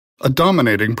A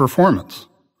dominating performance.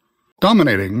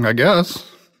 Dominating, I guess.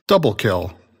 Double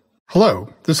kill.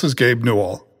 Hello, this is Gabe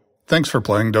Newell. Thanks for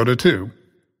playing Dota 2.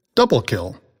 Double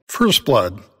kill. First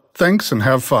blood. Thanks and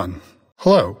have fun.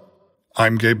 Hello,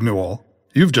 I'm Gabe Newell.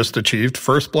 You've just achieved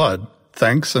first blood.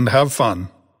 Thanks and have fun.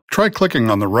 Try clicking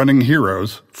on the running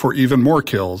heroes for even more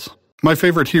kills. My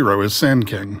favorite hero is Sand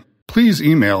King. Please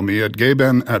email me at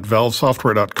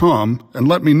gaben@valvesoftware.com and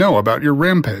let me know about your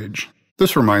rampage.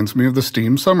 This reminds me of the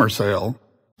Steam Summer Sale.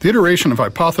 The iteration of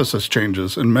hypothesis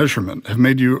changes and measurement have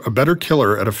made you a better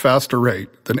killer at a faster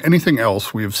rate than anything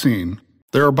else we have seen.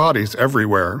 There are bodies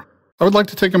everywhere. I would like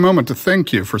to take a moment to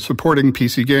thank you for supporting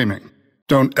PC gaming.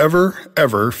 Don't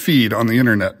ever feed on the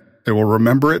internet. They will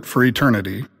remember it for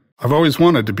eternity. I've always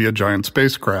wanted to be a giant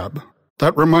space crab.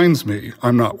 That reminds me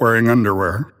I'm not wearing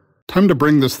underwear. Time to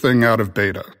bring this thing out of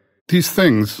beta. These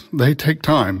things, they take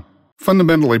time.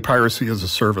 Fundamentally, piracy is a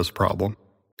service problem.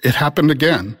 It happened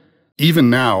again.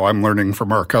 Even now, I'm learning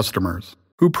from our customers.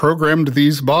 Who programmed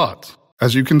these bots?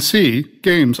 As you can see,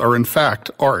 games are in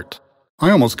fact art. I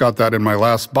almost got that in my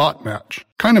last bot match.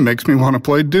 Kinda makes me want to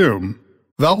play Doom.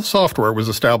 Valve Software was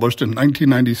established in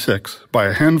 1996 by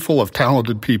a handful of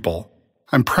talented people.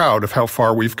 I'm proud of how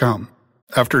far we've come.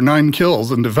 After 9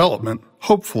 kills in development,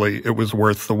 hopefully it was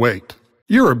worth the wait.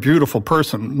 You're a beautiful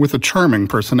person with a charming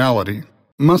personality.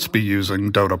 Must be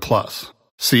using Dota Plus.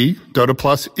 See, Dota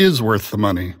Plus is worth the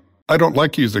money. I don't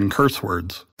like using curse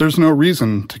words. There's no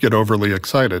reason to get overly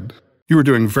excited. You are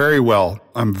doing very well.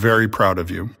 I'm very proud of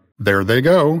you. There they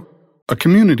go. A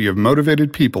community of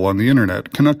motivated people on the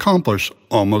internet can accomplish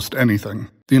almost anything.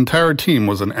 The entire team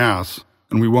was an ass,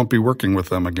 and we won't be working with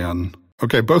them again.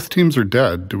 Okay, both teams are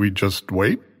dead. Do we just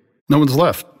wait? No one's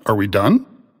left. Are we done?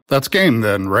 That's game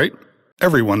then, right?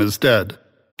 Everyone is dead.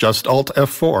 Just Alt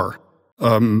F4.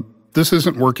 This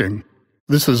isn't working.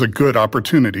 This is a good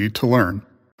opportunity to learn.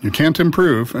 You can't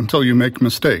improve until you make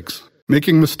mistakes.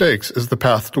 Making mistakes is the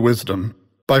path to wisdom.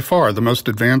 By far the most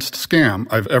advanced scam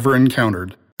I've ever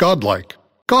encountered. Godlike.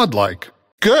 Godlike.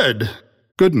 Good.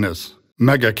 Goodness.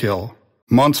 Mega kill.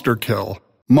 Monster kill.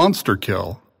 Monster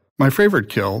kill. My favorite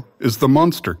kill is the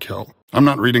monster kill. I'm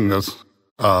not reading this.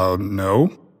 No.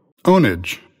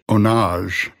 Ownage.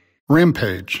 Onage.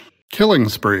 Rampage. Killing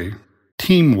spree.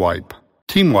 Team wipe.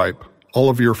 Team wipe all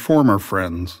of your former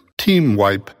friends. Team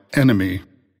wipe enemy.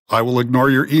 I will ignore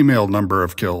your email number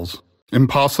of kills.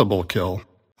 Impossible kill.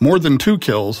 More than 2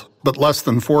 kills, but less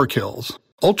than 4 kills.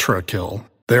 Ultra kill.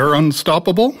 They're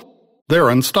unstoppable? They're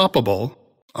unstoppable.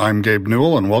 I'm Gabe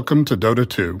Newell and welcome to Dota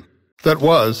 2. That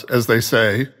was, as they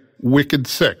say, wicked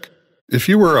sick. If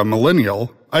you were a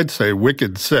millennial, I'd say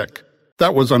wicked sick.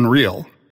 That was unreal.